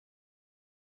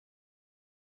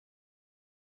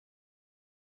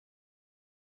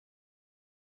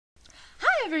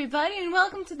Hi everybody and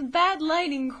welcome to the bad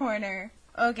lighting corner.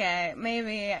 Okay,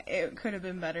 maybe it could have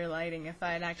been better lighting if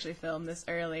I had actually filmed this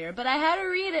earlier, but I had to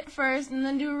read it first and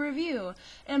then do a review.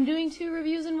 And I'm doing 2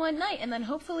 reviews in one night and then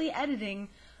hopefully editing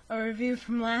a review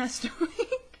from last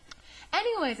week.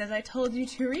 Anyways, as I told you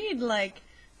to read like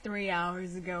 3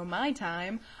 hours ago my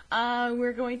time,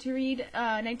 we're going to read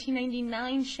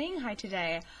 1999 Shanghai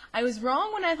today. I was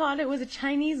wrong when I thought it was a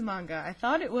Chinese manga. I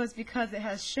thought it was because it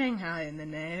has Shanghai in the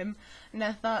name. And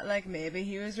I thought, like, maybe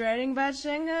he was writing about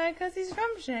Shanghai because he's from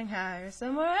Shanghai or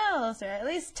somewhere else, or at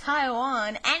least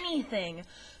Taiwan, anything.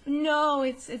 No,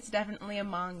 it's definitely a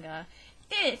manga.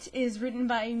 It is written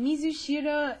by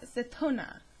Mizushiro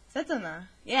Setona,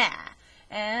 yeah.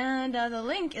 And the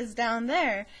link is down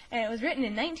there, and it was written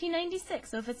in 1996,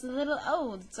 so if it's a little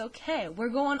old, it's okay. We're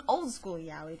going old school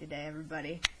yaoi today,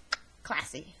 everybody.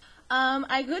 Classy.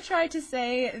 I could try to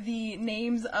say the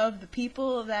names of the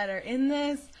people that are in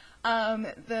this.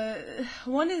 The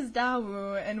one is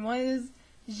Dawu and one is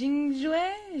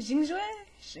Jingjue.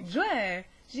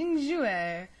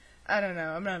 I don't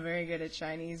know, I'm not very good at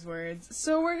Chinese words.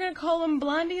 So we're gonna call them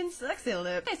Blondie and Sexy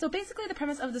Lip. Okay, so basically the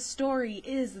premise of the story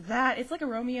is that it's like a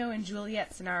Romeo and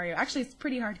Juliet scenario. Actually, it's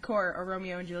pretty hardcore, a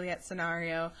Romeo and Juliet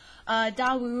scenario.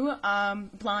 Dawu,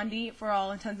 Blondie for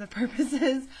all intents and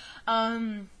purposes,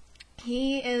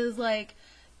 he is like,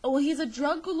 well, he's a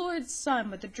drug lord's son,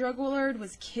 but the drug lord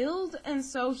was killed, and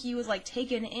so he was, like,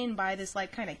 taken in by this,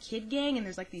 like, kind of kid gang, and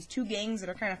there's, like, these 2 gangs that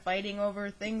are kind of fighting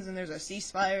over things, and there's a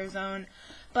ceasefire zone.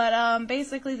 But,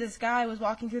 basically, this guy was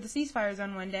walking through the ceasefire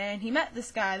zone one day, and he met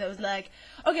this guy that was like,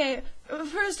 okay,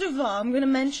 first of all, I'm gonna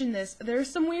mention this.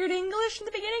 There's some weird English in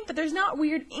the beginning, but there's not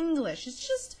weird English. It's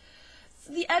just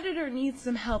the editor needs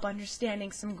some help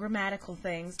understanding some grammatical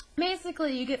things.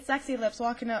 Basically, you get Sexy Lips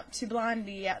walking up to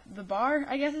Blondie at the bar,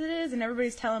 I guess it is, and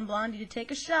everybody's telling Blondie to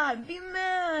take a shot and be a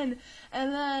man.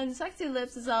 And then Sexy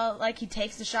Lips is all like, he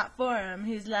takes the shot for him.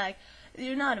 He's like,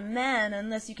 you're not a man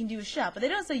unless you can do a shot. But they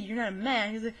don't say you're not a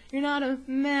man. He's like, you're not a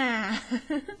man.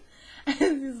 And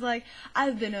he's like,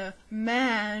 I've been a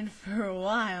man for a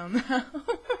while now.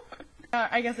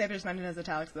 I guess they have to just mention it as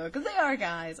italics, though, because they are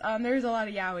guys. There's a lot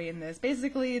of yaoi in this.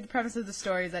 Basically, the premise of the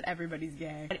story is that everybody's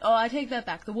gay. Oh, I take that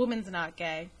back. The woman's not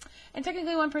gay. And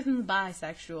technically one person's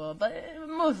bisexual, but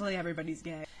mostly everybody's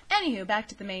gay. Anywho, back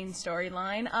to the main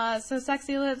storyline. So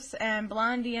Sexy Lips and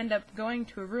Blondie end up going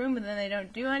to a room, and then they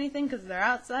don't do anything because they're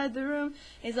outside the room.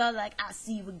 He's all like, I'll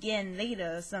see you again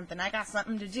later or something. I got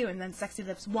something to do. And then Sexy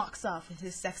Lips walks off with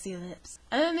his sexy lips.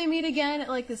 And then they meet again at,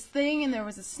 like, this thing, and there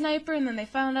was a sniper, and then they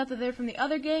found out that they're from the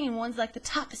other gang, and one's, like, the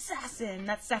top assassin.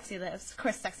 That's Sexy Lips. Of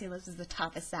course, Sexy Lips is the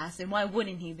top assassin. Why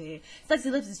wouldn't he be?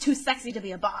 Sexy Lips is too sexy to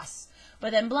be a boss.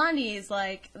 But then Blondie is,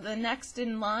 like, the next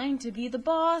in line to be the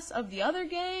boss of the other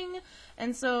gang.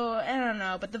 And so, I don't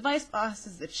know, but the vice boss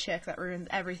is the chick that ruins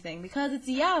everything. Because it's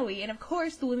a yaoi, and of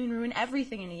course the women ruin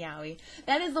everything in a yaoi.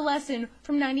 That is the lesson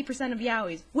from 90% of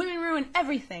yaois. Women ruin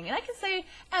everything. And I can say,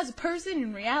 as a person,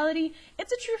 in reality,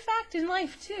 it's a true fact in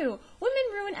life, too. Women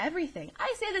ruin everything.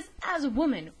 I say this as a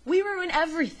woman. We ruin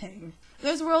everything.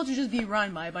 This world should just be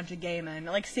run by a bunch of gay men.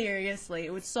 Like, seriously,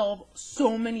 it would solve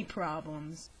so many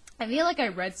problems. I feel like I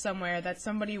read somewhere that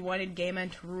somebody wanted gay men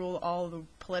to rule all the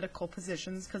political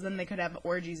positions because then they could have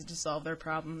orgies to solve their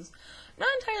problems. Not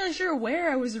entirely sure where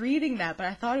I was reading that, but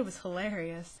I thought it was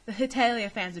hilarious. The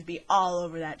Hitalia fans would be all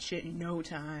over that shit in no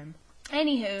time.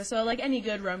 Anywho, so like any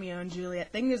good Romeo and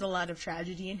Juliet thing, there's a lot of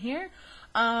tragedy in here.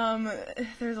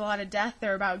 There's a lot of death.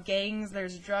 They're about gangs,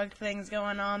 there's drug things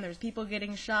going on, there's people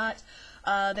getting shot.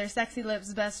 There's Sexy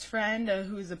Lips' best friend,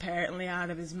 who's apparently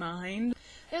out of his mind.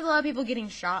 There's a lot of people getting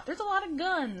shot. There's a lot of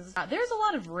guns. There's a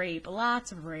lot of rape.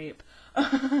 Lots of rape.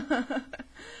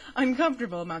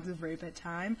 Uncomfortable amounts of rape at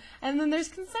times. And then there's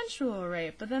consensual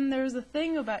rape. But then there's a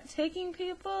thing about taking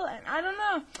people, and I don't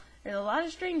know. There's a lot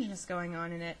of strangeness going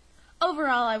on in it.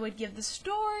 Overall, I would give the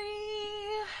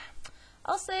story,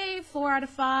 I'll say 4 out of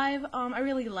 5. I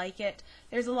really like it.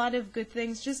 There's a lot of good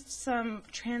things, just some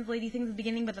translaty things at the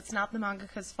beginning, but that's not the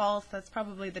mangaka's fault. That's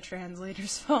probably the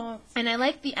translator's fault. And I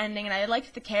liked the ending, and I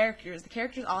liked the characters. The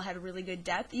characters all had really good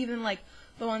depth, even like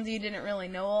the ones you didn't really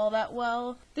know all that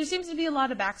well. There seems to be a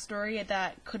lot of backstory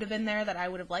that could have been there that I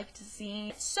would have liked to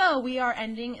see. So we are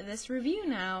ending this review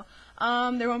now.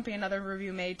 There won't be another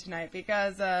review made tonight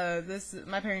because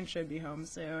my parents should be home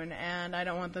soon, and I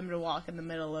don't want them to walk in the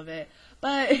middle of it.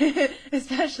 But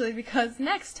especially because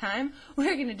next time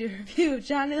we're gonna do a review of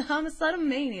Johnny the Homicidal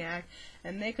Maniac,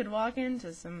 and they could walk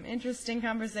into some interesting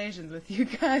conversations with you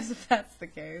guys if that's the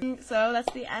case. So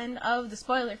that's the end of the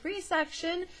spoiler-free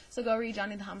section. So go read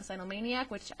Johnny the Homicidal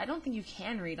Maniac, which I don't think you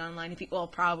can read online. Well,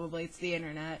 probably, it's the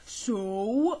internet.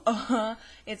 So,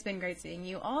 it's been great seeing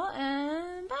you all,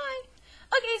 and bye!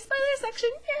 Okay, spoiler section,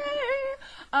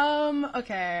 yay!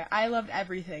 Okay, I loved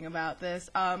everything about this,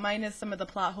 minus some of the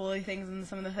plot holy things and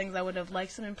some of the things I would have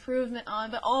liked some improvement on,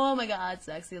 but oh my god,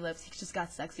 sexy lips, he just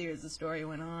got sexier as the story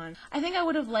went on. I think I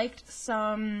would have liked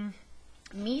some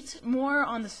meat more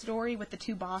on the story with the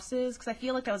two bosses, because I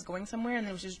feel like I was going somewhere and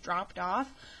it was just dropped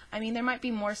off. I mean, there might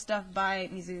be more stuff by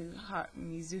Mizuhiro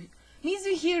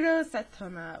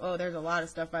Setona. Oh, there's a lot of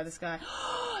stuff by this guy.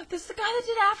 This is the guy that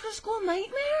did After School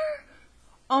Nightmare?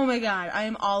 Oh my god, I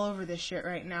am all over this shit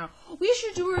right now. We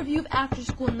should do a review of After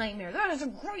School Nightmare. That is a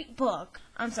great book.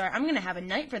 I'm sorry, I'm gonna have a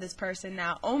night for this person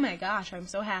now. Oh my gosh, I'm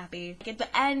so happy. Like, the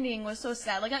ending was so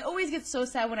sad. Like, I always get so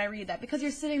sad when I read that, because you're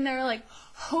sitting there, like,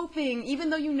 hoping, even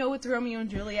though you know it's Romeo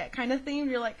and Juliet kind of theme,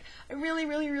 you're like, I really,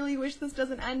 really, really wish this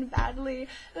doesn't end badly.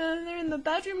 And they're in the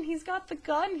bedroom, and he's got the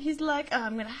gun, he's like, oh,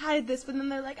 I'm gonna hide this, but then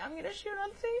they're like, I'm gonna shoot on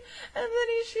thing, and then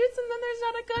he shoots, and then there's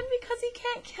not a gun because he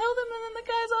can't kill them, and then the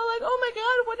guy's all like, oh my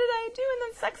god, what did I do? And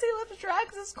then Sexy Lips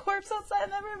drags his corpse outside,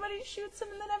 and everybody shoots him,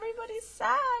 and then everybody's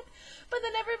sad. But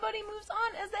then everybody moves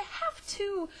on as they have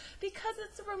to, because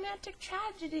it's a romantic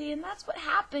tragedy, and that's what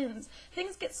happens.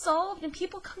 Things get solved, and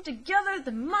people come together,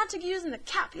 the Montagues and the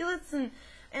Capulets, and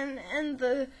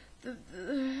the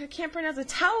I can't pronounce it,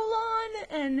 Taolon,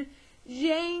 and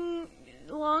Zhang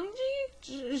Longji?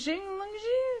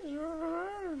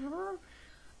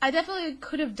 I definitely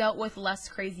could have dealt with less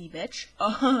crazy bitch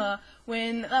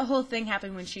when that whole thing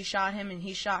happened when she shot him and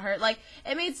he shot her. Like,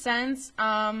 it made sense.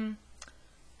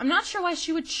 I'm not sure why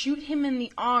she would shoot him in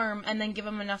the arm and then give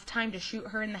him enough time to shoot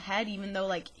her in the head, even though,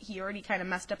 like, he already kind of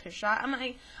messed up his shot. I'm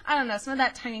like, I don't know, some of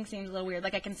that timing seems a little weird.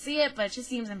 Like, I can see it, but it just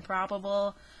seems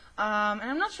improbable. And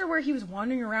I'm not sure where he was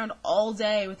wandering around all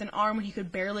day with an arm when he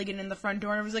could barely get in the front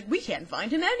door, and I was like, we can't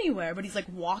find him anywhere. But he's, like,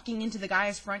 walking into the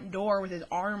guy's front door with his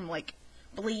arm, like,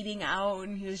 bleeding out,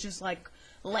 and he was just, like,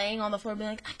 laying on the floor being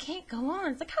like, I can't go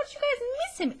on. It's like, how did you guys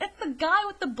miss him? It's the guy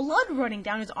with the blood running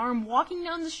down his arm walking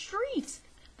down the street.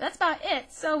 That's about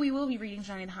it. So we will be reading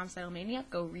Johnny the Homicidal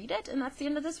Maniac. Go read it, and that's the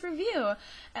end of this review.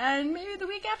 And maybe the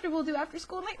week after we'll do After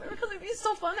School Nightmare, because it'd be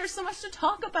so fun. There's so much to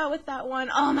talk about with that one.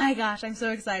 Oh my gosh, I'm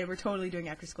so excited. We're totally doing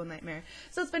After School Nightmare.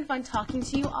 So it's been fun talking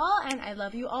to you all, and I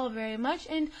love you all very much,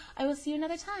 and I will see you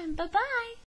another time. Bye-bye!